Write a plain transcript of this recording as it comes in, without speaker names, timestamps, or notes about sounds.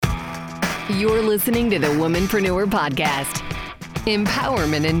You're listening to the Womanpreneur Podcast.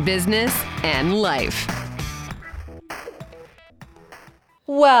 Empowerment in business and life.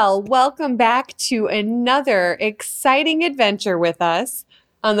 Well, welcome back to another exciting adventure with us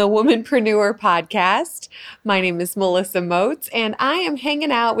on the Womanpreneur Podcast. My name is Melissa Moats, and I am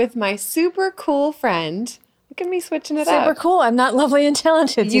hanging out with my super cool friend. Look at me switching it up. Super cool. I'm not lovely and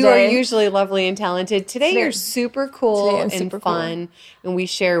talented today. You are usually lovely and talented. Today you're super cool and super fun, and we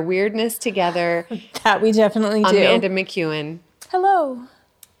share weirdness together. That we definitely do. Amanda McEwen. Hello.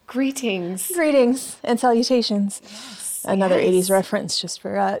 Greetings. Greetings and salutations. Another 80s reference just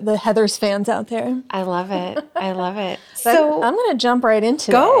for the Heathers fans out there. I love it. I love it. So I'm going to jump right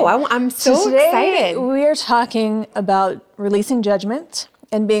into it. Go. I'm so Today, excited. We are talking about releasing judgment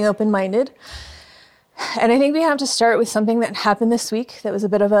and being open-minded. And I think we have to start with something that happened this week that was a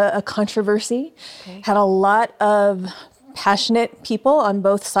bit of a controversy. Okay. Had a lot of passionate people on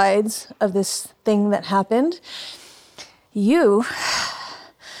both sides of this thing that happened. You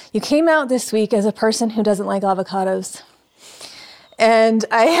came out this week as a person who doesn't like avocados. And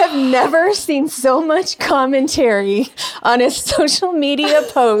I have never seen so much commentary on a social media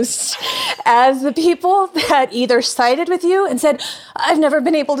post as the people that either sided with you and said, I've never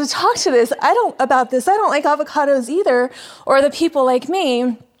been able to talk to this. I don't like avocados either. Or the people like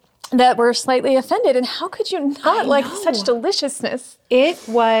me that were slightly offended. And how could you not like such deliciousness? It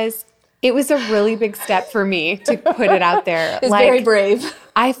was a really big step for me to put it out there. It's very brave.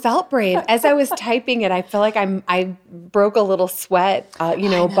 I felt brave. As I was typing it, I feel like I broke a little sweat,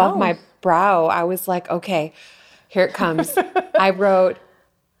 above my brow. I was like, okay, here it comes. I wrote,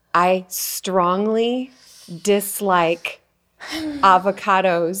 I strongly dislike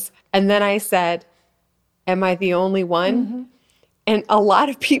avocados. And then I said, am I the only one? Mm-hmm. And a lot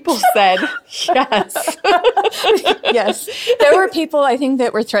of people said yes. Yes. There were people, I think,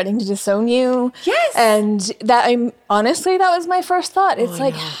 that were threatening to disown you. Yes. And that honestly, that was my first thought. It's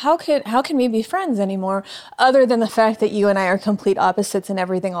how can we be friends anymore? Other than the fact that you and I are complete opposites in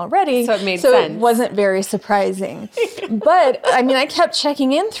everything already. So it made sense. It wasn't very surprising. But I kept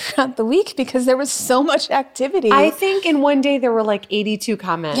checking in throughout the week because there was so much activity. I think in one day there were like 82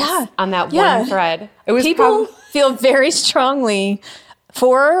 comments on that one thread. It was people feel very strongly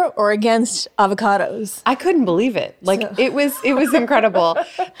for or against avocados. I couldn't believe it. It was incredible.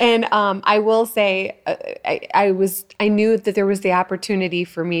 And I will say, I knew that there was the opportunity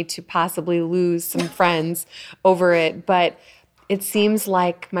for me to possibly lose some friends over it, but it seems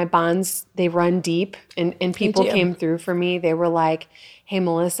like my bonds, they run deep, and people came through for me. They were like, hey,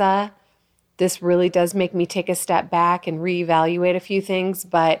 Melissa, this really does make me take a step back and reevaluate a few things,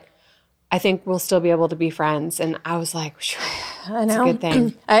 but I think we'll still be able to be friends. And I was like, I know. It's a good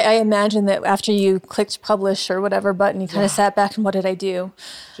thing. I imagine that after you clicked publish or whatever button, you kind of sat back and what did I do?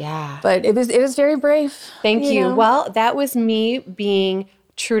 Yeah. But it was very brave. Thank you. Know? Well, that was me being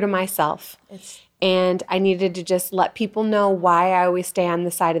true to myself. And I needed to just let people know why I always stay on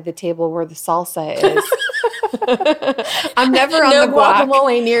the side of the table where the salsa is. I'm never on the guac. No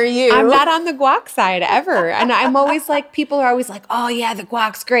guacamole near you. I'm not on the guac side ever. And I'm always like, people are always like, oh yeah, the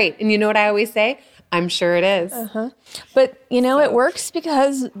guac's great. And you know what I always say? I'm sure it is. Uh-huh. But it works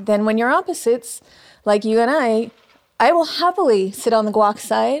because then when you're opposites, like you and I will happily sit on the guac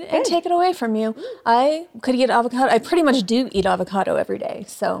side and take it away from you. I could eat avocado. I pretty much do eat avocado every day.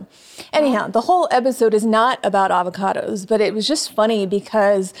 So anyhow, the whole episode is not about avocados, but it was just funny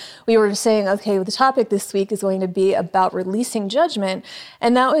because we were saying, okay, the topic this week is going to be about releasing judgment.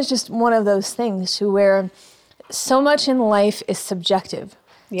 And that was just one of those things to where so much in life is subjective.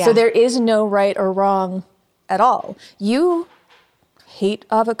 Yeah. So there is no right or wrong at all. You hate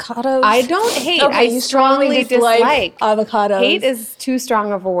avocados? I don't hate. Okay, I strongly dislike avocados. Hate is too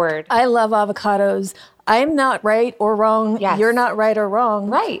strong of a word. I love avocados. I'm not right or wrong. Yes. You're not right or wrong.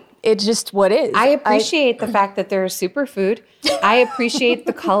 Right. It's just what is. I appreciate the fact that they're a superfood. I appreciate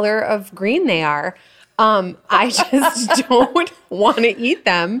the color of green they are. I just don't want to eat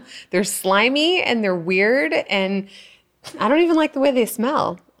them. They're slimy and they're weird, and I don't even like the way they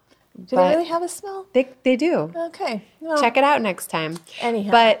smell. Do they really have a smell? They do. Okay. Well, check it out next time.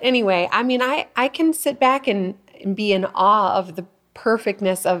 Anyhow. But anyway, I can sit back and be in awe of the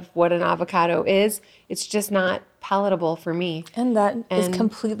perfectness of what an avocado is. It's just not palatable for me. And that is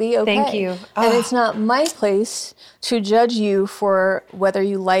completely okay. Thank you. And it's not my place to judge you for whether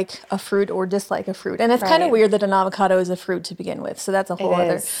you like a fruit or dislike a fruit. And it's kind of weird that an avocado is a fruit to begin with. So that's a whole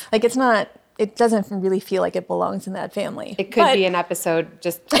other, it's it doesn't really feel like it belongs in that family. It could be an episode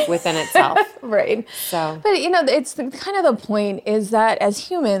just within itself. Right. So, but it's kind of the point is that as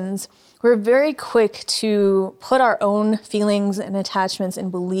humans, we're very quick to put our own feelings and attachments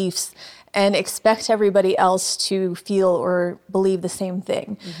and beliefs and expect everybody else to feel or believe the same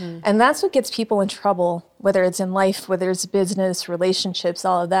thing. And that's what gets people in trouble, whether it's in life, whether it's business, relationships,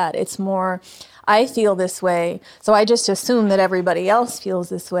 all of that. It's more, I feel this way, so I just assume that everybody else feels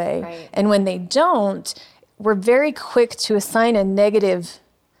this way. Right. And when they don't, we're very quick to assign a negative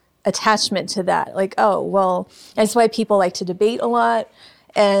attachment to that. Like, oh, well, that's why people like to debate a lot.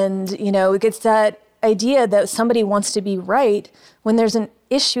 And, it gets that idea that somebody wants to be right when there's an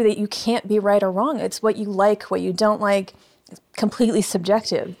issue that you can't be right or wrong. It's what you like, what you don't like. It's completely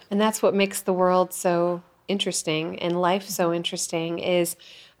subjective. And that's what makes the world so interesting and life so interesting is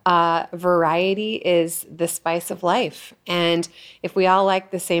variety is the spice of life. And if we all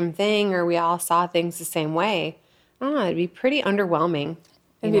like the same thing or we all saw things the same way, I don't know, it'd be pretty underwhelming.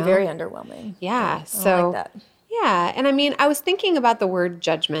 It'd be very underwhelming. Yeah. I don't like that. Yeah. And I mean, I was thinking about the word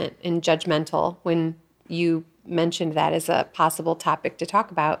judgment and judgmental when you mentioned that as a possible topic to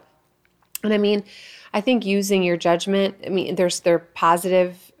talk about. And I mean, I think using your judgment, there are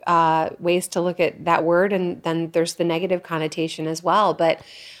positive ways to look at that word, and then there's the negative connotation as well. But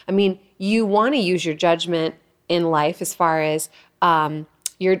I mean, you want to use your judgment in life as far as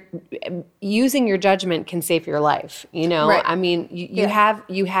you're using your judgment can save your life. Right. I mean, you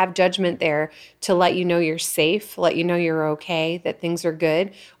have judgment there to let you know you're safe, let you know you're okay, that things are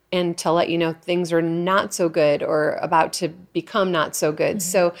good, and to let you know things are not so good or about to become not so good.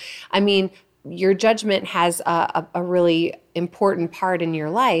 So, I mean, your judgment has a really important part in your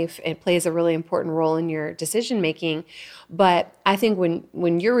life. It plays a really important role in your decision making. But I think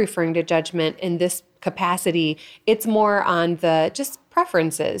when you're referring to judgment in this capacity, it's more on the just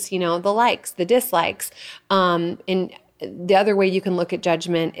preferences, the likes, the dislikes. And the other way you can look at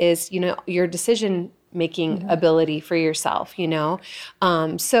judgment is, your decision making ability for yourself,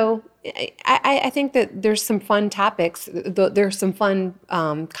 So I think that there's some fun topics, there's some fun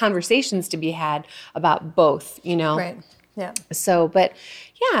conversations to be had about both, Right. Yeah. So, but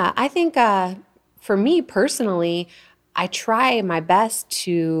yeah, I think for me personally, I try my best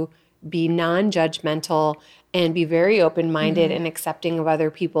to be non-judgmental and be very open-minded and accepting of other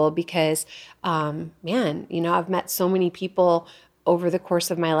people because, I've met so many people over the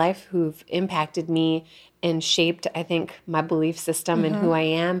course of my life who've impacted me and shaped, I think, my belief system and who I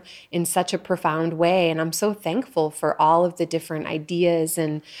am in such a profound way. And I'm so thankful for all of the different ideas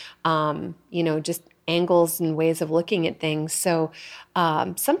and, just angles and ways of looking at things. So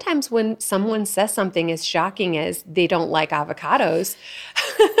sometimes when someone says something as shocking as they don't like avocados,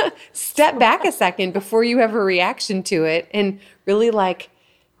 step back a second before you have a reaction to it and really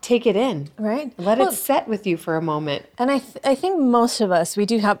take it in. Right. Let it set with you for a moment. And I think most of us, we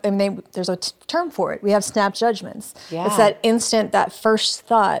do have, there's a term for it. We have snap judgments. Yeah. It's that instant, that first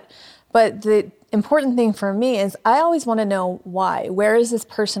thought. But the important thing for me is I always want to know why. Where is this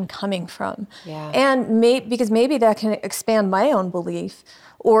person coming from? Yeah. And because maybe that can expand my own belief,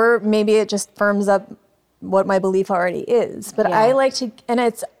 or maybe it just firms up what my belief already is. But I like to, and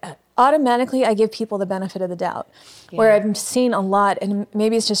it's automatically I give people the benefit of the doubt. Where I've seen a lot, and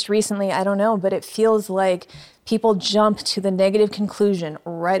maybe it's just recently, I don't know, but it feels like people jump to the negative conclusion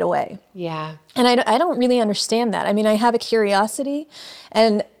right away. Yeah. And I don't really understand that. I mean, I have a curiosity,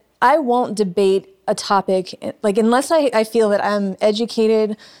 and I won't debate a topic, unless I feel that I'm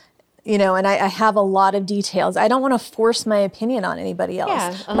educated, and I have a lot of details. I don't want to force my opinion on anybody else.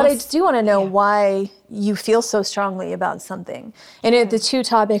 Yeah, but I do want to know why you feel so strongly about something. And the two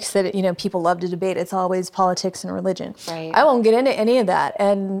topics that, people love to debate, it's always politics and religion. Right. I won't get into any of that.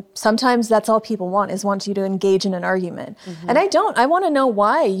 And sometimes that's all people want you to engage in an argument. And I want to know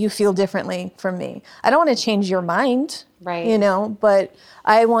why you feel differently from me. I don't want to change your mind. Right. But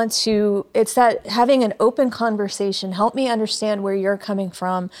I want to, it's that having an open conversation, help me understand where you're coming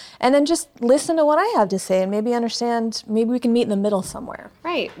from, and then just listen to what I have to say and maybe we can meet in the middle somewhere.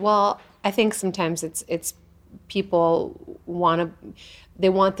 Right. Well, I think sometimes it's people they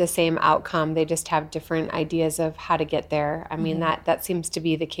want the same outcome. They just have different ideas of how to get there. I mean, that seems to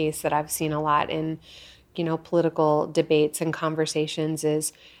be the case that I've seen a lot in, political debates and conversations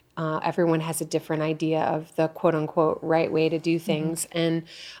is, everyone has a different idea of the quote unquote right way to do things. And,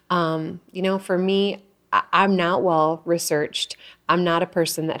 for me, I'm not well researched. I'm not a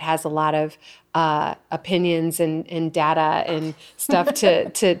person that has a lot of opinions and data and stuff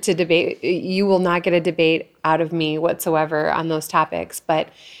to debate. You will not get a debate out of me whatsoever on those topics. But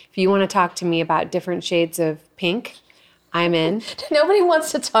if you want to talk to me about different shades of pink, I'm in. Nobody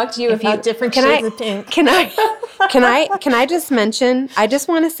wants to talk to you about different shades of pink. Can I just mention, I just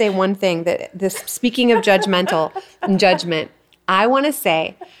want to say one thing, that this, speaking of judgmental and judgment, I want to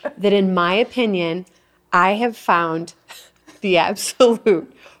say that in my opinion, I have found the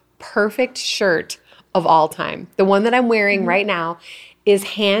absolute perfect shirt of all time. The one that I'm wearing right now is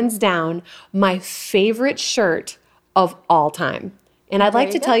hands down my favorite shirt of all time. And I'd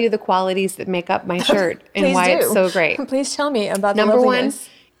like to tell you the qualities that make up my shirt and why it's so great. Please tell me about the Number loveliness. 1,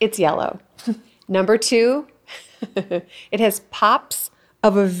 it's yellow. Number 2, it has pops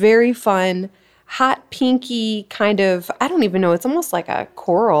of a very fun, hot pinky kind of, I don't even know, it's almost like a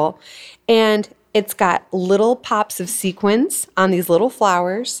coral. And it's got little pops of sequins on these little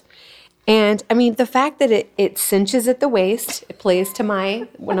flowers. And I mean, the fact that it cinches at the waist, it plays to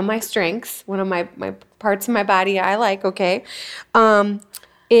one of my strengths, one of my parts of my body I like, okay?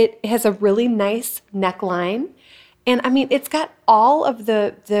 It has a really nice neckline. And I mean, it's got all of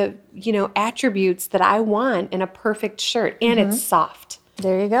the attributes that I want in a perfect shirt. And it's soft.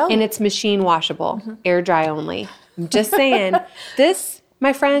 There you go. And it's machine washable, air dry only. I'm just saying, this,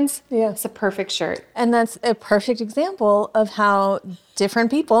 my friends, it's a perfect shirt. And that's a perfect example of how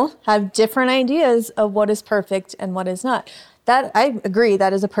different people have different ideas of what is perfect and what is not. That, I agree,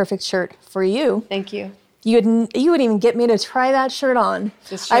 that is a perfect shirt for you. Thank you. You wouldn't even get me to try that shirt on.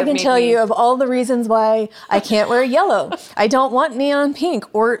 I can tell you of all the reasons why I can't wear yellow. I don't want neon pink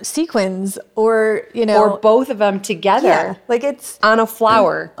or sequins or, or both of them together. Yeah, like it's on a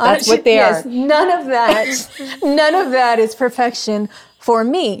flower. That's what they are. None of that is perfection for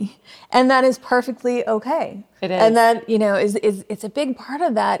me. And that is perfectly okay. It is. And that, it's a big part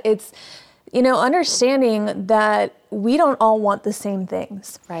of that. It's, understanding that we don't all want the same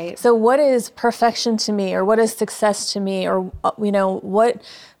things. Right. So what is perfection to me, or what is success to me, or, what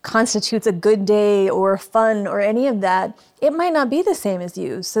constitutes a good day or fun or any of that, it might not be the same as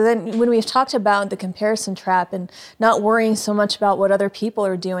you. So then when we've talked about the comparison trap and not worrying so much about what other people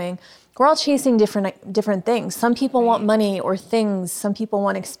are doing, we're all chasing different things. Some people want money or things. Some people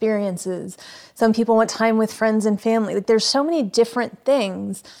want experiences. Some people want time with friends and family. Like, there's so many different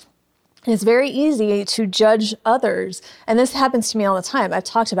things. And it's very easy to judge others. And this happens to me all the time. I've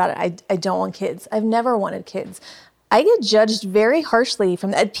talked about it. I don't want kids. I've never wanted kids. I get judged very harshly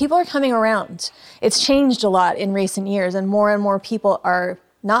from that. People are coming around. It's changed a lot in recent years, and more people are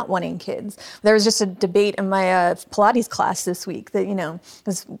not wanting kids. There was just a debate in my Pilates class this week that,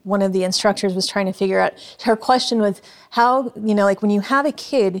 because one of the instructors was trying to figure out, her question was how, when you have a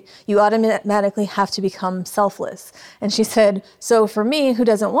kid, you automatically have to become selfless. And she said, so for me, who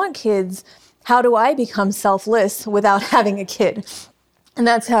doesn't want kids, how do I become selfless without having a kid? And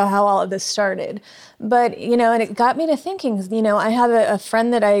that's how all of this started. But, and it got me to thinking, I have a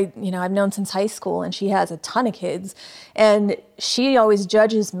friend that I've known since high school, and she has a ton of kids. And she always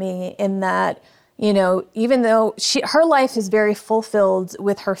judges me in that, even though her life is very fulfilled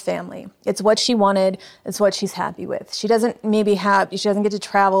with her family. It's what she wanted. It's what she's happy with. She doesn't get to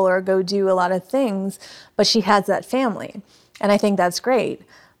travel or go do a lot of things, but she has that family. And I think that's great.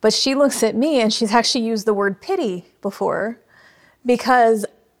 But she looks at me, and she's actually used the word pity before, because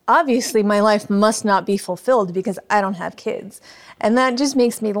obviously my life must not be fulfilled because I don't have kids. And that just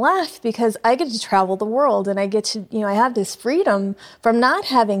makes me laugh, because I get to travel the world, and I get to, I have this freedom from not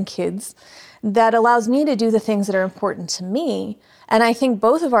having kids that allows me to do the things that are important to me. And I think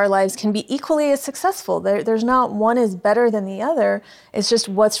both of our lives can be equally as successful. There's not one is better than the other. It's just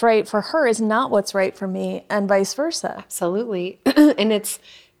what's right for her is not what's right for me, and vice versa. Absolutely. And it's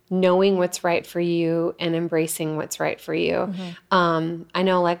knowing what's right for you and embracing what's right for you. Mm-hmm. I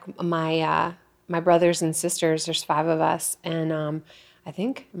know, like, my brothers and sisters, there's 5 of us, and I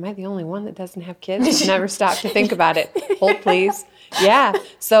think, am I the only one that doesn't have kids? I've never stopped to think about it. Hold, please. Yeah.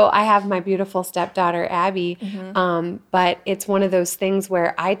 So I have my beautiful stepdaughter, Abby, but it's one of those things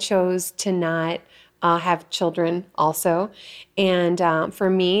where I chose to not have children also. And for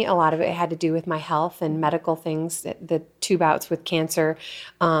me, a lot of it had to do with my health and medical things. The 2 bouts with cancer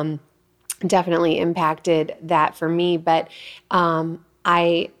definitely impacted that for me. But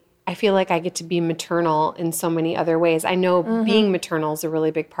I feel like I get to be maternal in so many other ways. I know being maternal is a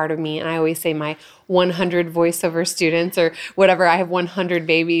really big part of me. And I always say my 100 voiceover students or whatever, I have 100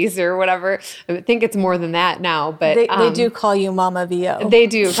 babies or whatever. I think it's more than that now. But they do call you Mama VO. They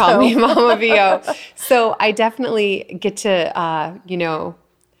do call me Mama VO. So I definitely get to,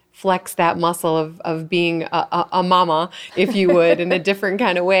 flex that muscle of being a mama, if you would, in a different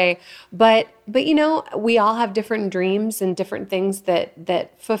kind of way. But but you know, we all have different dreams and different things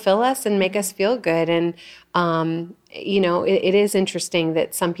that fulfill us and make us feel good. And you know, it is interesting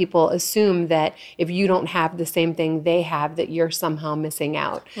that some people assume that if you don't have the same thing they have, that you're somehow missing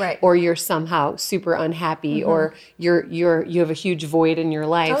out, right? Or you're somehow super unhappy, or you have a huge void in your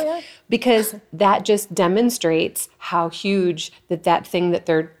life, because that just demonstrates how huge that thing that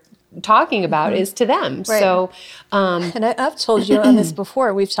they're talking about is to them. Right. So, and I've told you on this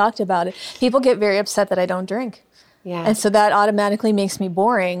before. We've talked about it. People get very upset that I don't drink. Yeah. And so that automatically makes me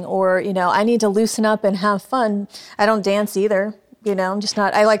boring, or, you know, I need to loosen up and have fun. I don't dance either. You know, I'm just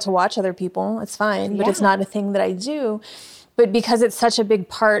not, I like to watch other people. It's fine, but it's not a thing that I do. But because it's such a big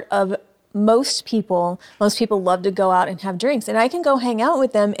part of most people love to go out and have drinks, and I can go hang out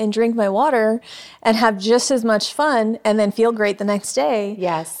with them and drink my water and have just as much fun and then feel great the next day.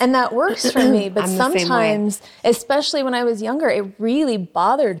 Yes. And that works for me. But I'm the same way. sometimes, especially when I was younger, it really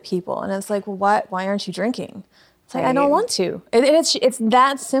bothered people. And it's like, well, why aren't you drinking? It's like, I don't want to. It's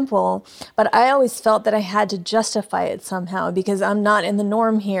that simple. But I always felt that I had to justify it somehow because I'm not in the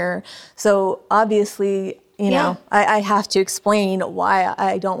norm here. So obviously, you know, I have to explain why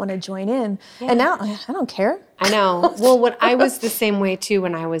I don't want to join in. And now I don't care. I know. Well, I was the same way too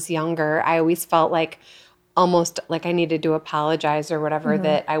when I was younger. I always felt like almost like I needed to apologize or whatever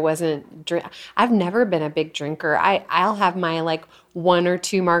that I wasn't I've never been a big drinker. I'll have my like 1 or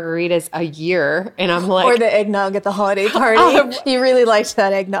 2 margaritas a year, and I'm like, or the eggnog at the holiday party. You really liked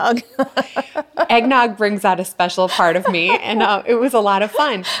that eggnog. Eggnog brings out a special part of me, and it was a lot of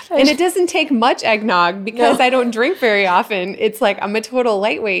fun. And it doesn't take much eggnog because I don't drink very often. It's like I'm a total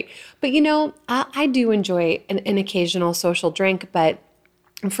lightweight. But you know, I do enjoy an occasional social drink, but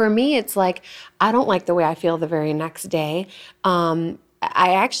for me, it's like, I don't like the way I feel the very next day.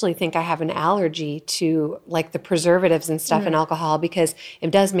 I actually think I have an allergy to like the preservatives and stuff in alcohol, because it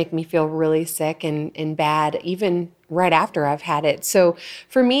does make me feel really sick and bad, even right after I've had it. So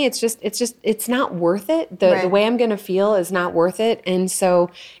for me, it's not worth it. The way I'm going to feel is not worth it. And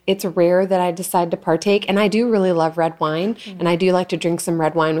so it's rare that I decide to partake. And I do really love red wine. And I do like to drink some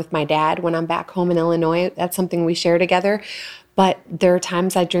red wine with my dad when I'm back home in Illinois. That's something we share together. But there are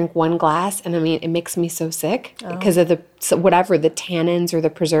times I drink 1 glass, and I mean, it makes me so sick because of the tannins or the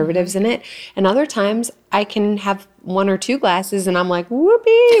preservatives in it. And other times I can have 1 or 2 glasses, and I'm like,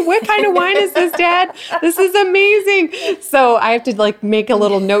 whoopee, what kind of wine is this, Dad? This is amazing. So I have to like make a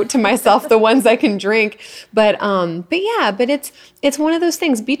little note to myself, the ones I can drink. But it's one of those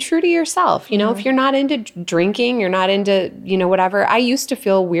things. Be true to yourself. You know, if you're not into drinking, you're not into, you know, whatever. I used to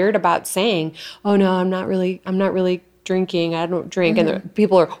feel weird about saying, oh no, I'm not really drinking. I don't drink. And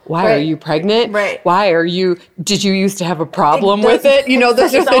people are, why are you pregnant? Right. Did you used to have a problem with it? You know,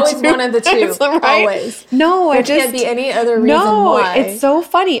 those are always the two. one of the two. Right? Always. No, there can't be any other reason why. It's so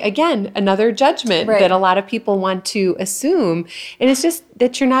funny. Again, another judgment that a lot of people want to assume. And it's just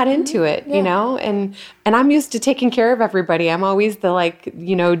that you're not into it, you know? And I'm used to taking care of everybody. I'm always the like,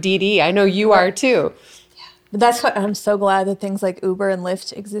 you know, DD. I know you are too. But that's what I'm so glad that things like Uber and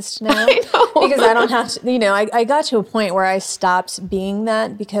Lyft exist now. I know. Because I don't have to, you know, I got to a point where I stopped being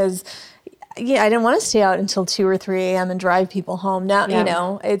that because I didn't want to stay out until 2 or 3 a.m. and drive people home. Now, you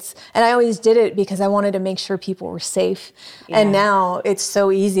know, and I always did it because I wanted to make sure people were safe. Yeah. And now it's so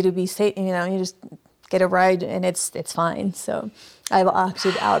easy to be safe, you know, you just get a ride and it's fine. So I've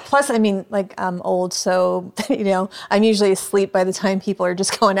opted out. Plus, I mean, like I'm old, so, you know, I'm usually asleep by the time people are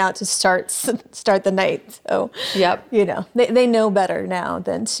just going out to start the night. So, you know, they know better now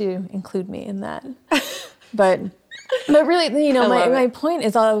than to include me in that. But really, you know, my point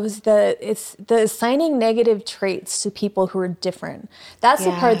is always that it's the assigning negative traits to people who are different. That's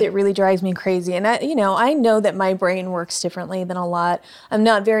the part that really drives me crazy. And I know that my brain works differently than a lot. I'm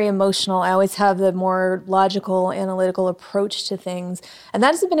not very emotional. I always have the more logical, analytical approach to things. And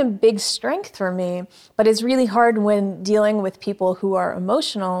that has been a big strength for me. But it's really hard when dealing with people who are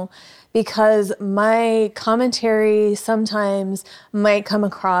emotional, because my commentary sometimes might come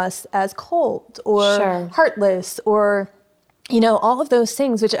across as cold or heartless or, you know, all of those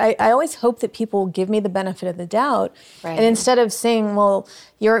things, which I always hope that people give me the benefit of the doubt. Right. And instead of saying, well,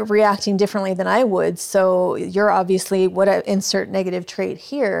 you're reacting differently than I would, so you're obviously insert negative trait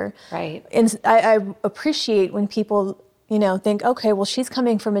here. Right. And I appreciate when people, you know, think, okay, well, she's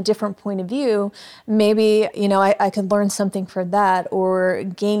coming from a different point of view. Maybe, you know, I could learn something from that or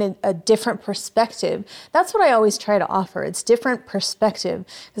gain a different perspective. That's what I always try to offer. It's different perspective.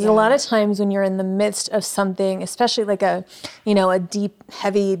 Because a lot of times when you're in the midst of something, especially like a deep,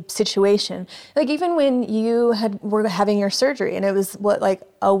 heavy situation, like even when you were having your surgery and it was like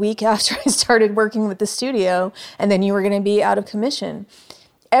a week after I started working with the studio and then you were going to be out of commission.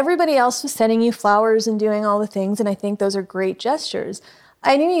 everybody else was sending you flowers and doing all the things, and I think those are great gestures.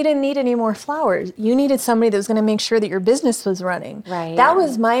 I knew you didn't need any more flowers. You needed somebody that was going to make sure that your business was running. Right. That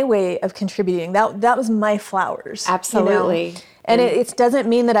was my way of contributing. That was my flowers. Absolutely. You know? And it doesn't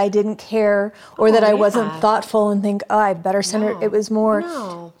mean that I didn't care or that I wasn't thoughtful and think, oh, I better send her. It was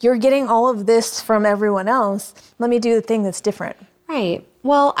more, you're getting all of this from everyone else. Let me do the thing that's different. Right.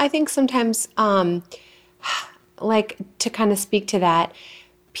 Well, I think sometimes, like to kind of speak to that,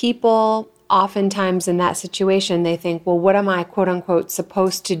 people oftentimes in that situation, they think, well, what am I, quote unquote,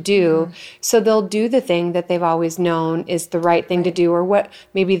 supposed to do? So they'll do the thing that they've always known is the right thing to do, or what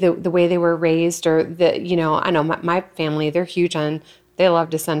maybe the way they were raised, or I know my family, they're huge on, they love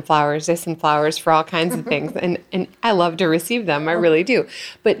to send flowers. They send flowers for all kinds of things. And I love to receive them. I really do.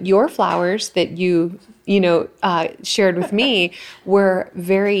 But your flowers that you shared with me were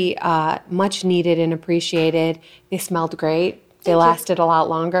very much needed and appreciated. They smelled great. They lasted a lot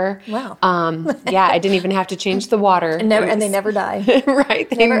longer. Wow. I didn't even have to change the water. And they never die. Right.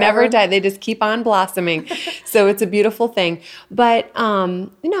 They never die. They just keep on blossoming. So it's a beautiful thing. But,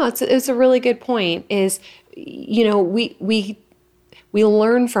 it's a really good point is, we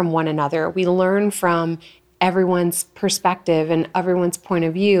learn from one another. We learn from everyone's perspective and everyone's point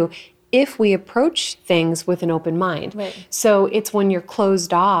of view if we approach things with an open mind. Right. So it's when you're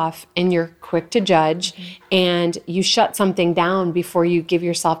closed off and you're quick to judge and you shut something down before you give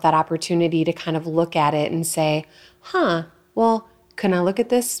yourself that opportunity to kind of look at it and say, well, can I look at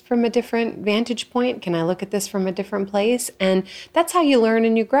this from a different vantage point? Can I look at this from a different place? And that's how you learn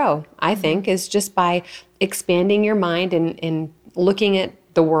and you grow, I think, is just by expanding your mind and looking at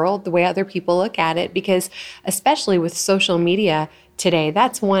the world the way other people look at it. Because especially with social media today,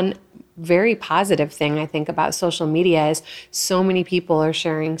 that's one very positive thing I think about social media is so many people are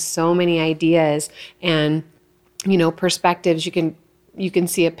sharing so many ideas and, perspectives. You can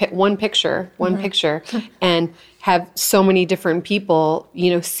see one picture and have so many different people,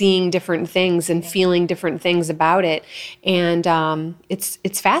 seeing different things and feeling different things about it. And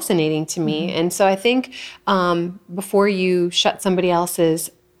it's fascinating to me. And so I think before you shut somebody else's,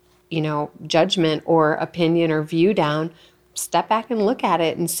 judgment or opinion or view down, step back and look at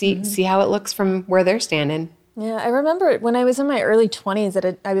it and see how it looks from where they're standing. Yeah, I remember when I was in my early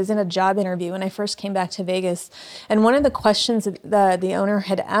 20s, I was in a job interview when I first came back to Vegas. And one of the questions that the owner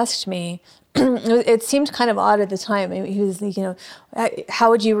had asked me, it seemed kind of odd at the time. He was like, how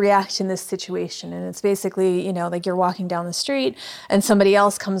would you react in this situation? And it's basically, like you're walking down the street and somebody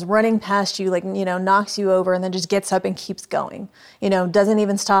else comes running past you, like, knocks you over and then just gets up and keeps going. Doesn't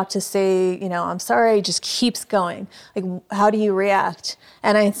even stop to say, I'm sorry, just keeps going. Like, how do you react?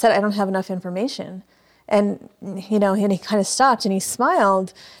 And I said, I don't have enough information. And, and he kind of stopped and he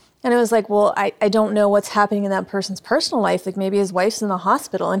smiled. And it was like, well, I don't know what's happening in that person's personal life. Like maybe his wife's in the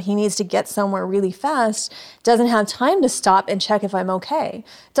hospital and he needs to get somewhere really fast, doesn't have time to stop and check if I'm okay.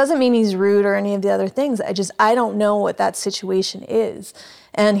 Doesn't mean he's rude or any of the other things. I don't know what that situation is.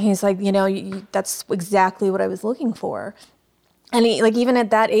 And he's like, that's exactly what I was looking for. And even at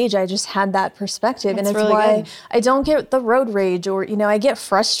that age, I just had that perspective. That's and it's really why good. I don't get the road rage or, I get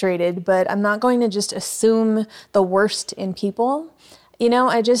frustrated, but I'm not going to just assume the worst in people.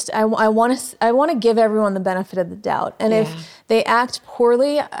 I want to give everyone the benefit of the doubt. And if they act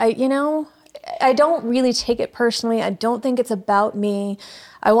poorly, I don't really take it personally. I don't think it's about me.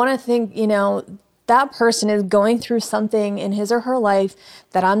 I want to think, that person is going through something in his or her life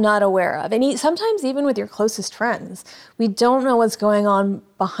that I'm not aware of. And sometimes even with your closest friends, we don't know what's going on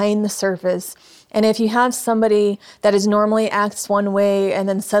behind the surface. And if you have somebody that is normally acts one way and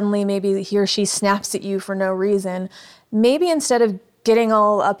then suddenly maybe he or she snaps at you for no reason, maybe instead of getting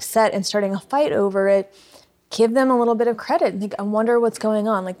all upset and starting a fight over it, give them a little bit of credit and think, I wonder what's going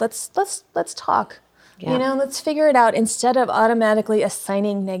on. Like, let's talk. Yeah. Let's figure it out instead of automatically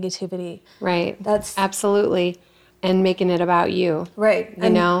assigning negativity. Right. That's absolutely. And making it about you. Right.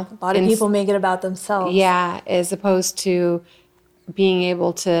 A lot of people make it about themselves. Yeah. As opposed to being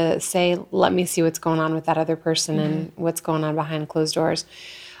able to say, let me see what's going on with that other person and what's going on behind closed doors.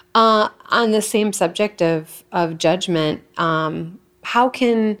 On the same subject of judgment, how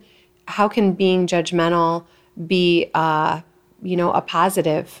can being judgmental be, a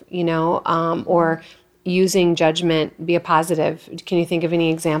positive, or using judgment be a positive? Can you think of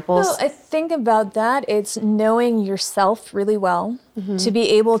any examples? Well, I think about that. It's knowing yourself really well, to be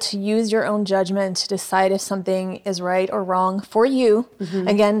able to use your own judgment to decide if something is right or wrong for you.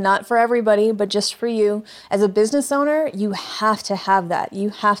 Again, not for everybody, but just for you. As a business owner, you have to have that.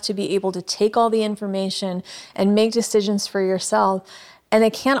 You have to be able to take all the information and make decisions for yourself. And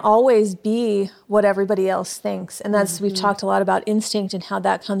it can't always be what everybody else thinks. And that's, we've talked a lot about instinct and how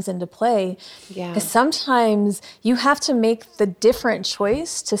that comes into play. Yeah. Because sometimes you have to make the different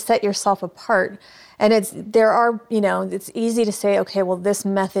choice to set yourself apart. And it's easy to say, okay, well, this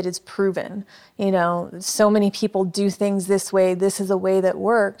method is proven. So many people do things this way. This is a way that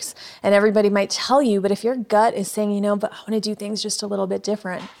works. And everybody might tell you, but if your gut is saying, but I want to do things just a little bit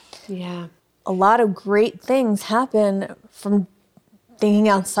different. Yeah. A lot of great things happen from thinking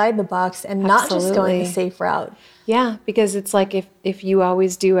outside the box and not just going the safe route. Yeah, because it's like if you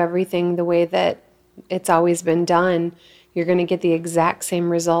always do everything the way that it's always been done, you're going to get the exact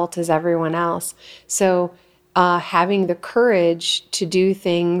same result as everyone else. So having the courage to do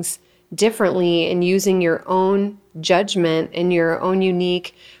things differently and using your own judgment and your own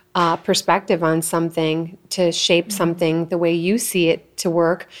unique perspective on something to shape something the way you see it to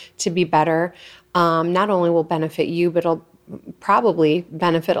work, to be better, not only will benefit you, but it'll probably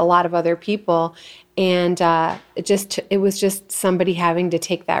benefit a lot of other people. And it was just somebody having to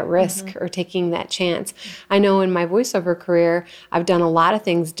take that risk or taking that chance. I know in my voiceover career, I've done a lot of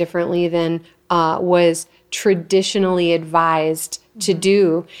things differently than was traditionally advised to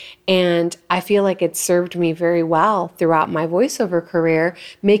do. And I feel like it served me very well throughout my voiceover career,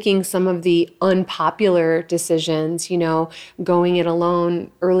 making some of the unpopular decisions, going it alone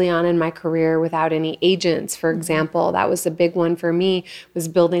early on in my career without any agents, for example. That was a big one for me, was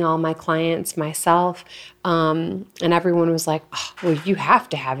building all my clients myself. And everyone was like, oh, well, you have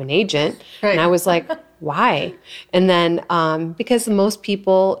to have an agent. Right. And I was like, why? And then because most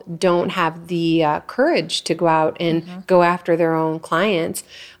people don't have the courage to go out and go after their own clients,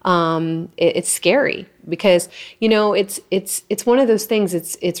 it's scary because it's one of those things.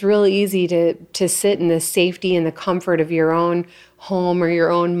 It's really easy to sit in the safety and the comfort of your own home or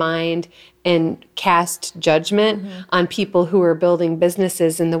your own mind and cast judgment on people who are building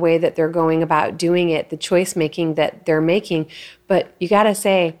businesses and the way that they're going about doing it, the choice making that they're making. But you got to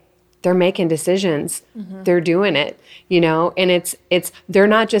say, they're making decisions. They're doing it, and it's they're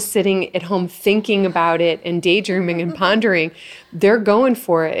not just sitting at home thinking about it and daydreaming and pondering. They're going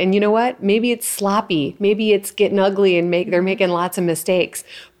for it. And you know what? Maybe it's sloppy. Maybe it's getting ugly and they're making lots of mistakes,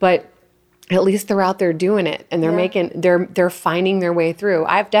 but at least they're out there doing it and they're finding their way through.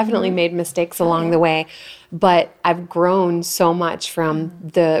 I've definitely made mistakes along the way, but I've grown so much from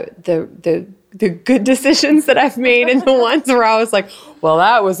the good decisions that I've made and the ones where I was like, well,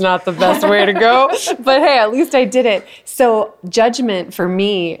 that was not the best way to go, but hey, at least I did it. So judgment for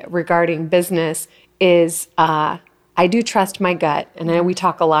me regarding business is, I do trust my gut. And I know we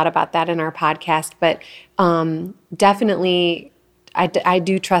talk a lot about that in our podcast, but definitely I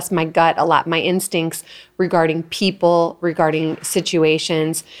do trust my gut a lot, my instincts regarding people, regarding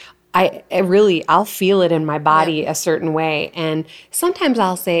situations. I'll feel it in my body a certain way. And sometimes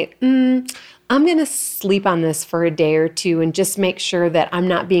I'll say, I'm going to sleep on this for a day or two and just make sure that I'm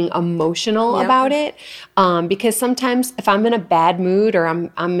not being emotional about it. Because sometimes if I'm in a bad mood or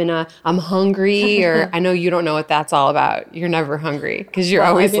I'm hungry or I know you don't know what that's all about. You're never hungry because you're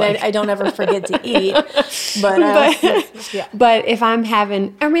always I don't ever forget to eat. But if I'm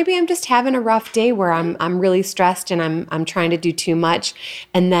having, or maybe I'm just having a rough day where I'm really stressed and I'm trying to do too much,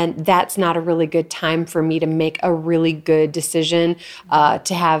 and then that's not a really good time for me to make a really good decision,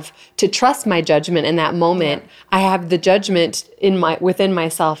 to trust my judgment in that moment. I have the judgment within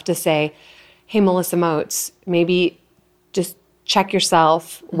myself to say, hey, Melissa Moats, maybe just check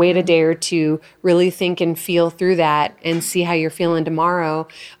yourself, wait a day or two, really think and feel through that and see how you're feeling tomorrow.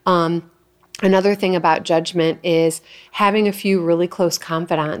 Another thing about judgment is having a few really close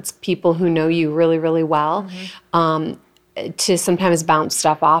confidants, people who know you really, really well, to sometimes bounce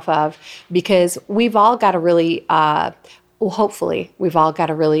stuff off of, because we've all got a really, hopefully we've all got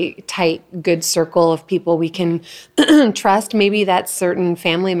a really tight, good circle of people we can trust. Maybe that's certain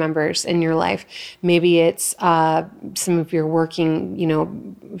family members in your life. Maybe it's some of your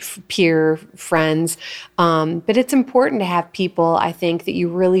working, peer friends. But it's important to have people, I think, that you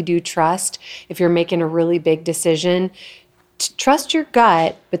really do trust if you're making a really big decision. To trust your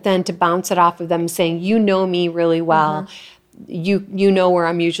gut, but then to bounce it off of them saying, you know me really well. You know where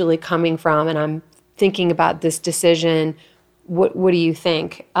I'm usually coming from, and I'm thinking about this decision. What do you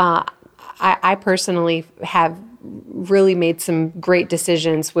think? I personally have really made some great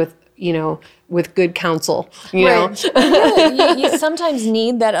decisions with with good counsel, you know? Yeah, you sometimes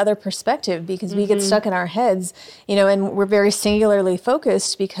need that other perspective because we get stuck in our heads, and we're very singularly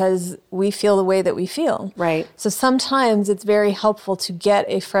focused because we feel the way that we feel. Right. So sometimes it's very helpful to get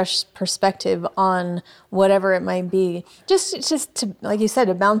a fresh perspective on whatever it might be. Just to, like you said,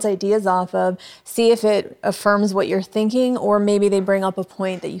 to bounce ideas off of, see if it affirms what you're thinking, or maybe they bring up a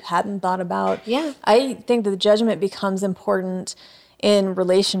point that you hadn't thought about. Yeah. I think that the judgment becomes important in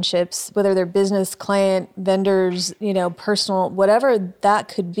relationships, whether they're business, client, vendors, personal, whatever that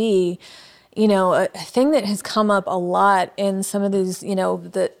could be. A thing that has come up a lot in some of these,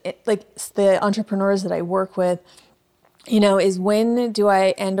 the entrepreneurs that I work with, is when do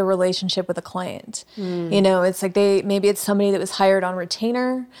I end a relationship with a client? It's like maybe it's somebody that was hired on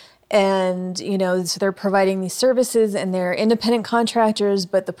retainer, and, so they're providing these services and they're independent contractors,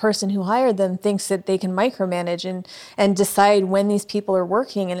 but the person who hired them thinks that they can micromanage and decide when these people are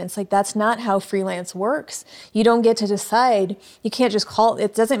working. And it's like, that's not how freelance works. You don't get to decide. You can't just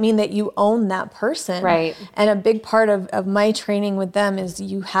it doesn't mean that you own that person. Right. And a big part of my training with them is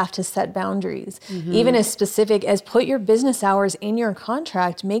you have to set boundaries, even as specific as put your business hours in your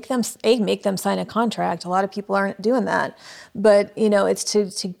contract, make them sign a contract. A lot of people aren't doing that, but it's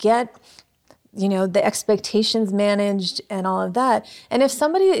to get the expectations managed and all of that. And if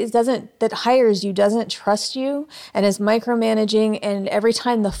somebody that hires you doesn't trust you and is micromanaging, and every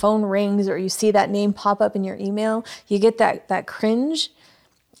time the phone rings or you see that name pop up in your email, you get that cringe,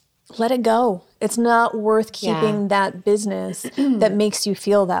 let it go. It's not worth keeping that business that makes you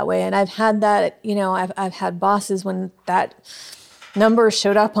feel that way. And I've had that, I've had bosses when that number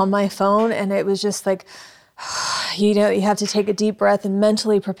showed up on my phone and it was just like, you have to take a deep breath and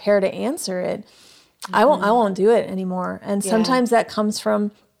mentally prepare to answer it. I won't do it anymore. And sometimes that comes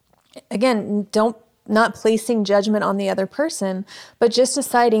from, again, not placing judgment on the other person, but just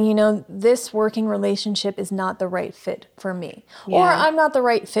deciding, this working relationship is not the right fit for me, or I'm not the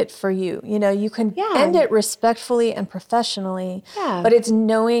right fit for you. You can end it respectfully and professionally, but it's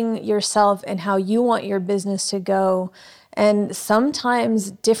knowing yourself and how you want your business to go. And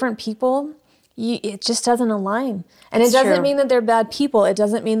sometimes different people, it just doesn't align. And it doesn't mean that they're bad people. It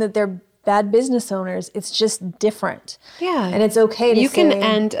doesn't mean that they're bad business owners. It's just different. Yeah. And it's okay to You can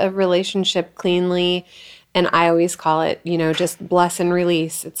end a relationship cleanly, and I always call it, just bless and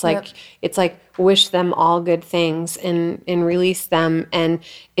release. It's like it's like wish them all good things and release them, and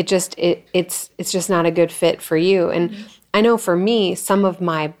it's just not a good fit for you. And I know for me, some of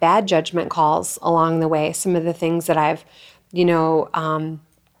my bad judgment calls along the way, some of the things that I've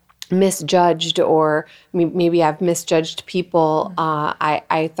misjudged, or maybe I've misjudged people.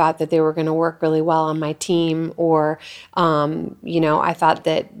 I thought that they were going to work really well on my team, or, I thought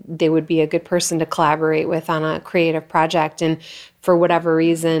that they would be a good person to collaborate with on a creative project. And for whatever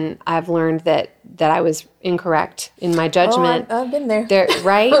reason, I've learned that I was incorrect in my judgment. Oh, I've been there.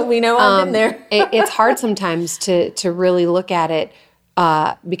 Right? We know I've been there. It's hard sometimes to really look at it.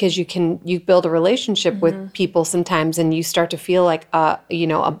 Because you build a relationship with people sometimes, and you start to feel like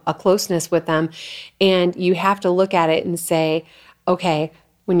a closeness with them, and you have to look at it and say, okay,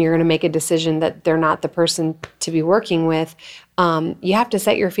 when you're going to make a decision that they're not the person to be working with, you have to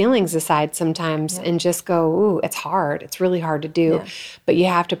set your feelings aside sometimes and just go, ooh, it's hard. It's really hard to do, but you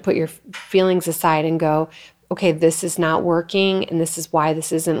have to put your feelings aside and go, okay, this is not working, and this is why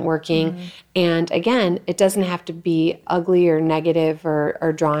this isn't working. And again, it doesn't have to be ugly or negative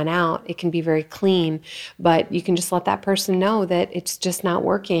or drawn out. It can be very clean, but you can just let that person know that it's just not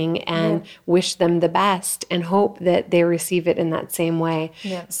working, and wish them the best and hope that they receive it in that same way.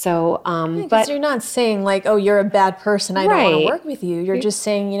 So, but you're not saying like, oh, you're a bad person, I don't want to work with you. You're just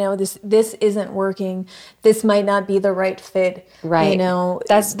saying, this isn't working. This might not be the right fit. Right.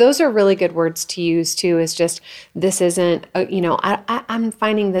 Those are really good words to use too, is just, this isn't, I'm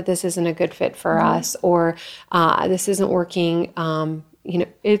finding that this isn't a good fit for us, or this isn't working.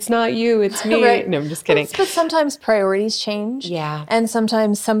 It's not you, it's me. Right. No, I'm just kidding. But sometimes priorities change. Yeah. And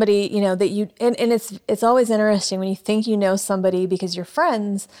sometimes somebody, that you, and it's always interesting when you think you know somebody because you're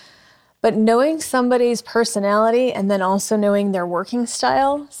friends, but knowing somebody's personality and then also knowing their working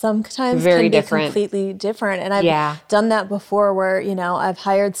style sometimes can be completely different. And I've done that before where, I've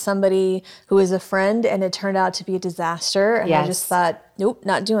hired somebody who is a friend and it turned out to be a disaster. And I just thought, nope,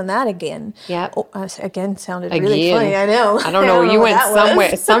 not doing that again. Yeah. Oh, again, sounded really funny. I know. I don't know. You went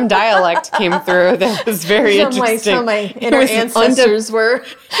somewhere. Some dialect came through that was very interesting. Some of my inner ancestors were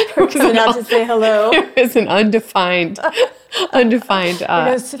coming out to say hello. It was an undefined.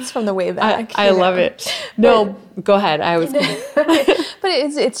 It's from the way back. I love it. No, go ahead. I was. But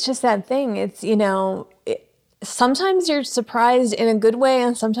it's just that thing. It's sometimes you're surprised in a good way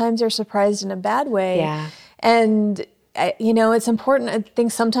and sometimes you're surprised in a bad way. Yeah. And, it's important. I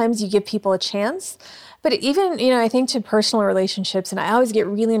think sometimes you give people a chance. But even, I think to personal relationships, and I always get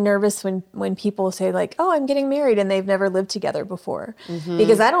really nervous when people say like, oh, I'm getting married and they've never lived together before.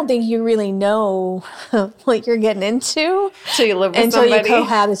 Because I don't think you really know what you're getting into Until you live with until somebody. you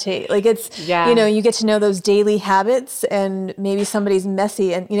cohabitate. Like it's, you get to know those daily habits, and maybe somebody's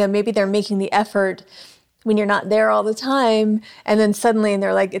messy and, maybe they're making the effort when you're not there all the time, and then suddenly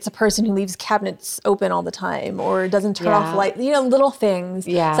they're like, it's a person who leaves cabinets open all the time or doesn't turn off light, little things.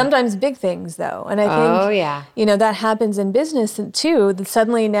 Yeah. Sometimes big things though. And I think, that happens in business too, that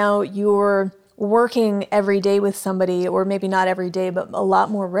suddenly now you're working every day with somebody, or maybe not every day, but a lot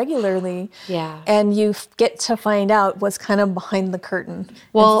more regularly. Yeah. And you get to find out what's kind of behind the curtain.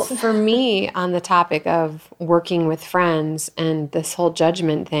 Well, for me, on the topic of working with friends and this whole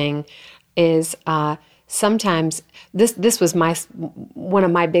judgment thing is, sometimes this was one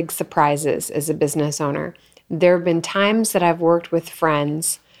of my big surprises as a business owner. There have been times that I've worked with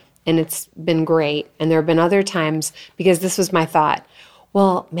friends and it's been great. And there have been other times, because this was my thought,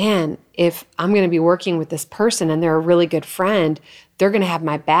 well, man, if I'm going to be working with this person and they're a really good friend, they're going to have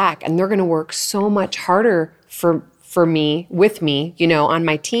my back and they're going to work so much harder for me, with me, on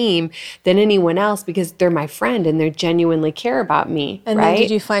my team than anyone else, because they're my friend and they genuinely care about me. And right? then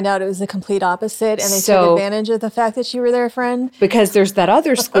did you find out it was the complete opposite and they took advantage of the fact that you were their friend? Because there's that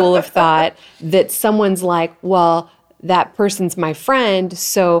other school of thought that someone's like, well, that person's my friend,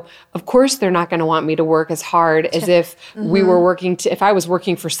 so of course they're not going to want me to work as hard as if we were working if I was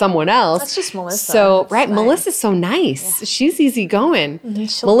working for someone else. That's just Melissa. So, That's right, nice. Melissa's so nice. Yeah. She's easygoing.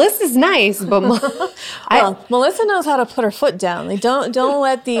 Melissa's nice, but Melissa knows how to put her foot down. Like, don't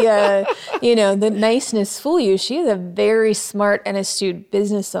let the the niceness fool you. She's a very smart and astute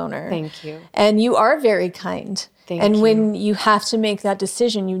business owner. Thank you. And you are very kind. Thank you. When you have to make that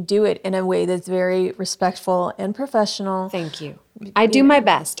decision, you do it in a way that's very respectful and professional. Thank you. I do my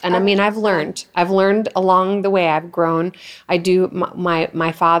best. And I mean, I've learned along the way. I've grown. I do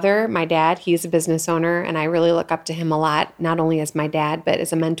my father, my dad, he's a business owner, and I really look up to him a lot, not only as my dad, but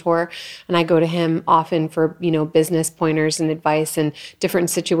as a mentor. And I go to him often for, business pointers and advice and different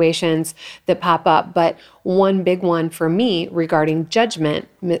situations that pop up. But one big one for me regarding judgment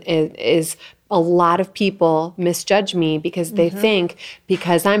is a lot of people misjudge me because they think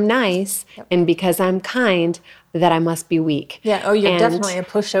because I'm nice and because I'm kind that I must be weak. Yeah, you're definitely a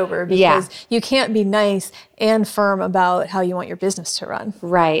pushover because you can't be nice and firm about how you want your business to run.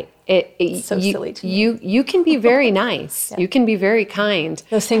 Right. It's so silly to me. You can be very nice. You can be very kind.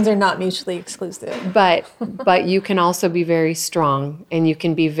 Those things are not mutually exclusive. But you can also be very strong, and you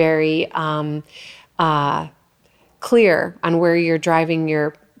can be very clear on where you're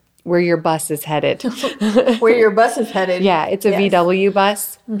driving where your bus is headed. Where your bus is headed. Yeah, it's a VW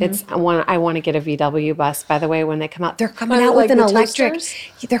bus. It's I want to get a VW bus, by the way, when they come out. They're coming out with an electric.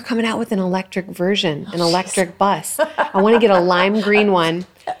 Toasters? They're coming out with an electric version, an electric bus. I want to get a lime green one.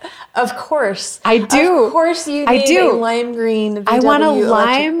 Of course. I do. Of course you need a lime green VW I want a electric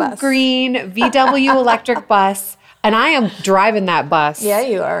lime bus. green VW electric bus. And I am driving that bus. Yeah,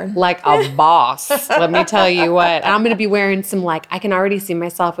 you are. Like a boss, let me tell you what. And I'm going to be wearing some, I can already see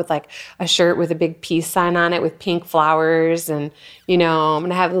myself with a shirt with a big peace sign on it with pink flowers. And, I'm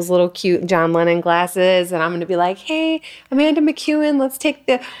going to have those little cute John Lennon glasses. And I'm going to be like, hey, Amanda McEwen, let's take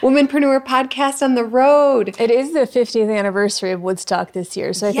the Womanpreneur podcast on the road. It is the 50th anniversary of Woodstock this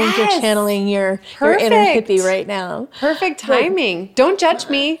year. So I think you're channeling your inner hippie right now. Perfect timing. Don't judge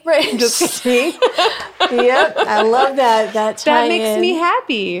me. Right. Just Yep. I love that that makes me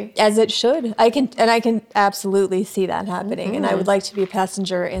happy. As it should. I can absolutely see that happening. And I would like to be a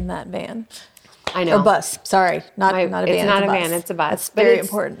passenger in that van. I know. Or bus. Sorry. Not a van. It's not a van. It's a bus. That's very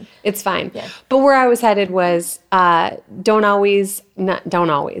important. It's fine. Yeah. But where I was headed was don't,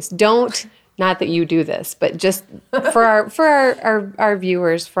 not that you do this, but just for our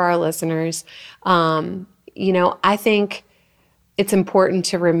viewers, for our listeners, I think it's important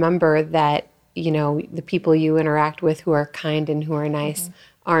to remember that, the people you interact with who are kind and who are nice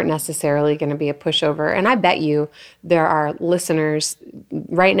aren't necessarily going to be a pushover. And I bet you there are listeners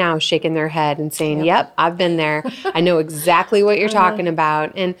right now shaking their head and saying, yep, I've been there. I know exactly what you're talking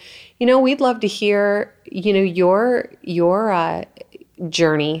about. And, we'd love to hear, your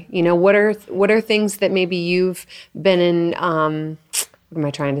journey. What are things that maybe you've been in, what am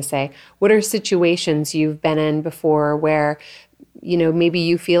I trying to say? What are situations you've been in before where maybe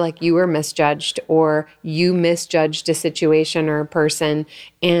you feel like you were misjudged or you misjudged a situation or a person,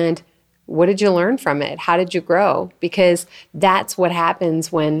 and what did you learn from it? How did you grow? Because that's what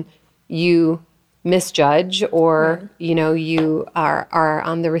happens when you misjudge or, you are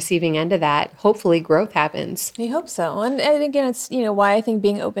on the receiving end of that, hopefully growth happens. I hope so. And again, it's, why I think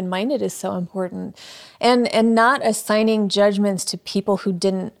being open-minded is so important and not assigning judgments to people who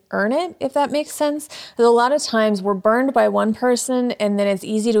didn't earn it, if that makes sense. Because a lot of times we're burned by one person and then it's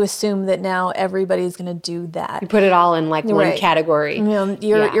easy to assume that now everybody's going to do that. You put it all in like one category.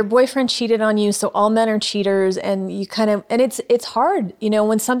 Your boyfriend cheated on you, so all men are cheaters, and you kind of, and it's hard,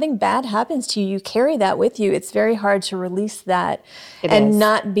 when something bad happens to you, you carry that with you. It's very hard to release that and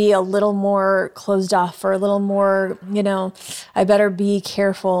not be a little more closed off or a little more, I better be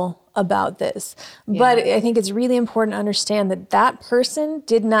careful about this. Yeah. But I think it's really important to understand that that person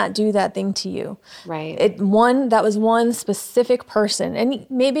did not do that thing to you. Right. That was one specific person. And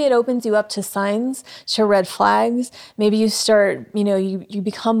maybe it opens you up to signs, to red flags. Maybe you start, you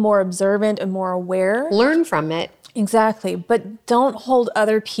become more observant and more aware. Learn from it. Exactly. But don't hold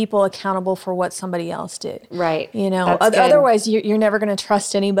other people accountable for what somebody else did. Right. Otherwise you're never going to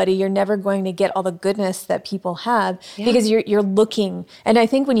trust anybody. You're never going to get all the goodness that people have because you're looking. And I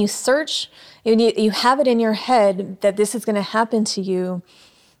think when you search, you have it in your head that this is going to happen to you.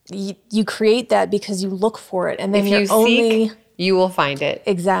 You create that because you look for it. And then if you seek, you will find it.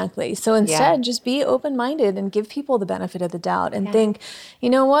 Exactly. So instead, just be open-minded and give people the benefit of the doubt and think, you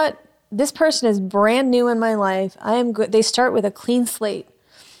know what? This person is brand new in my life. I am good. They start with a clean slate.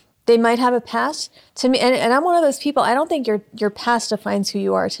 They might have a past to me. And I'm one of those people. I don't think your past defines who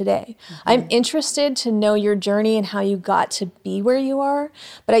you are today. Mm-hmm. I'm interested to know your journey and how you got to be where you are.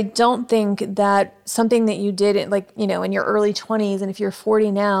 But I don't think that something that you did in your early 20s, and if you're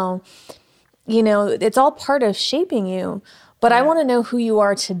 40 now, it's all part of shaping you. But I want to know who you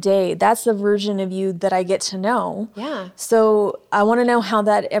are today. That's the version of you that I get to know. Yeah. So I want to know how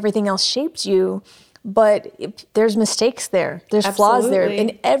that everything else shaped you. But there's mistakes there. There's flaws there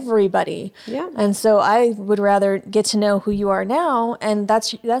in everybody. Yeah. And so I would rather get to know who you are now, and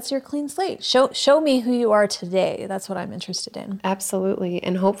that's your clean slate. Show me who you are today. That's what I'm interested in. Absolutely.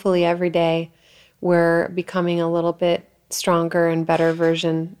 And hopefully every day we're becoming a little bit stronger and better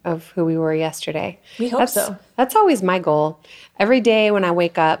version of who we were yesterday. We hope so. That's always my goal. Every day when I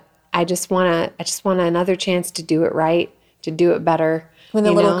wake up, I just want another chance to do it right, to do it better. When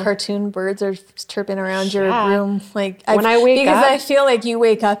the little cartoon birds are chirping around your room, I feel like you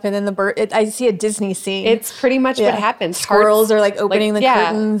wake up and then I see a Disney scene. It's pretty much what happens. Squirrels are opening the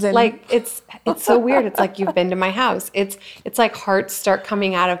curtains, and it's so weird. It's like you've been to my house. It's like hearts start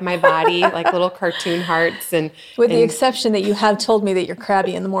coming out of my body, like little cartoon hearts, and with the exception that you have told me that you're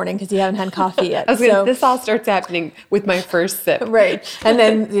crabby in the morning because you haven't had coffee yet. This all starts happening with my first sip, right? And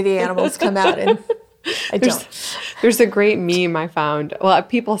then the animals come out and. There's a great meme I found. Well,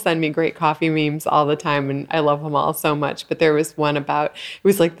 people send me great coffee memes all the time, and I love them all so much. But there was one about, it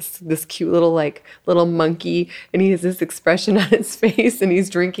was like this cute little monkey, and he has this expression on his face, and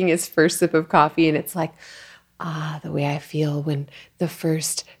he's drinking his first sip of coffee, and it's like, the way I feel when the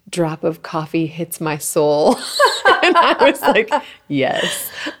first drop of coffee hits my soul. And I was like, yes,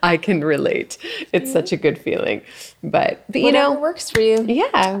 I can relate. It's such a good feeling. But whatever works for you.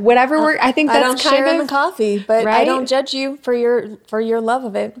 Yeah, whatever works. I think that's I don't share in the coffee, but right? I don't judge you for your love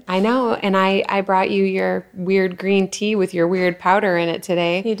of it. I know, and I brought you your weird green tea with your weird powder in it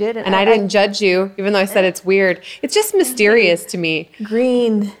today. You did, and I didn't judge you, even though I said it's weird. It's just mysterious to me.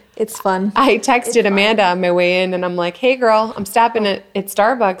 Green. It's fun. I texted Amanda on my way in, and I'm like, hey, girl, I'm stopping at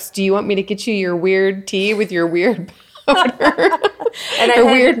Starbucks. Do you want me to get you your weird tea with your weird powder?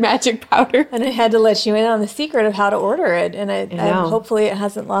 Weird magic powder? And I had to let you in on the secret of how to order it. And I hopefully it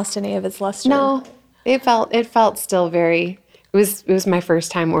hasn't lost any of its luster. No, it felt still very, it was my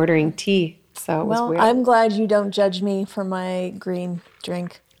first time ordering tea. So it was weird. I'm glad you don't judge me for my green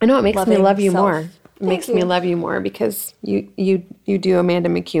drink. I know, it makes me love you more. It makes me love you more because you do Amanda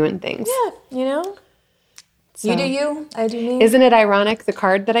McEwen things. Yeah, So, you do you, I do me. Isn't it ironic, the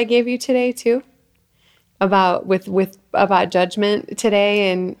card that I gave you today too? About judgment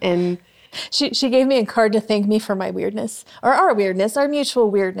today and She gave me a card to thank me for my weirdness, or our weirdness, our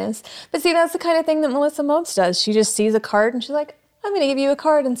mutual weirdness. But see, that's the kind of thing that Melissa Mopes does. She just sees a card and she's like, I'm going to give you a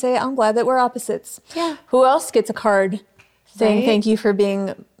card and say, I'm glad that we're opposites. Yeah. Who else gets a card saying thank you for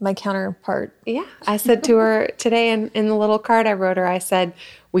being my counterpart? Yeah. I said to her today in the little card I wrote her, I said,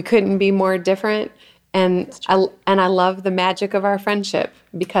 we couldn't be more different. And I love the magic of our friendship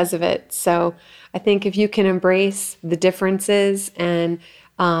because of it. So I think if you can embrace the differences and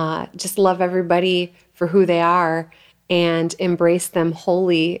just love everybody for who they are and embrace them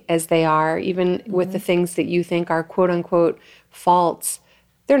wholly as they are, even with the things that you think are quote unquote faults,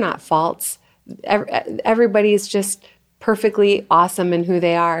 they're not faults. Everybody is just perfectly awesome in who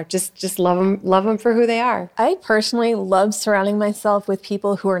they are. Just love them for who they are. I personally love surrounding myself with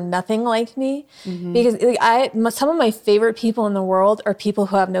people who are nothing like me, because some of my favorite people in the world are people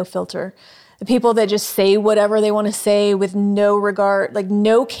who have no filter. The people that just say whatever they want to say with no regard, like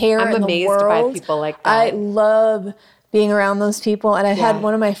no care in the world. I'm amazed by people like that. I love being around those people. And I had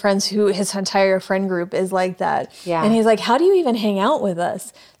one of my friends who his entire friend group is like that. Yeah. And he's like, how do you even hang out with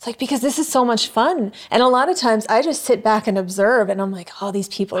us? It's like, because this is so much fun. And a lot of times I just sit back and observe and I'm like, oh, these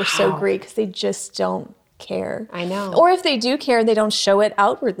people are so great because they just don't care. I know. Or if they do care, they don't show it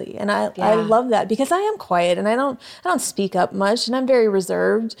outwardly. And I love that because I am quiet and I don't speak up much and I'm very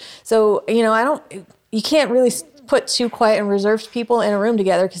reserved. So, you can't really put two quiet and reserved people in a room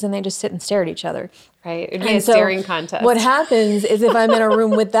together because then they just sit and stare at each other. Right. It'd be a staring contest. What happens is if I'm in a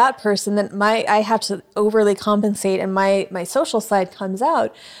room with that person, then I have to overly compensate and my social side comes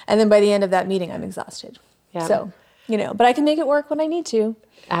out. And then by the end of that meeting, I'm exhausted. Yeah. So, but I can make it work when I need to.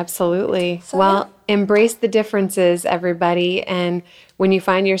 Absolutely. So, embrace the differences, everybody. And when you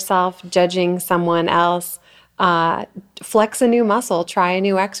find yourself judging someone else, flex a new muscle, try a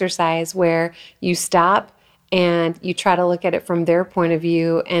new exercise where you stop and you try to look at it from their point of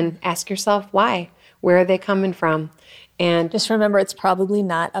view and ask yourself why. Where are they coming from? And just remember, it's probably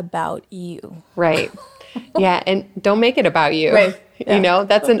not about you. Right. Yeah. And don't make it about you. Right. Yeah.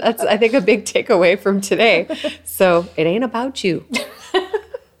 That's I think a big takeaway from today. So it ain't about you,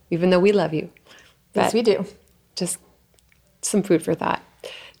 even though we love you. Yes, we do. Just some food for thought.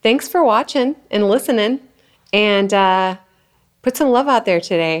 Thanks for watching and listening, and put some love out there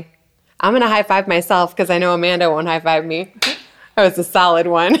today. I'm going to high five myself because I know Amanda won't high five me. That was a solid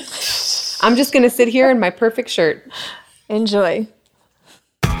one. I'm just going to sit here in my perfect shirt. Enjoy.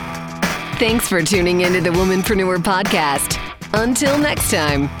 Thanks for tuning into the Womanpreneur Podcast. Until next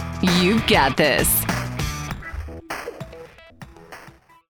time, you've got this.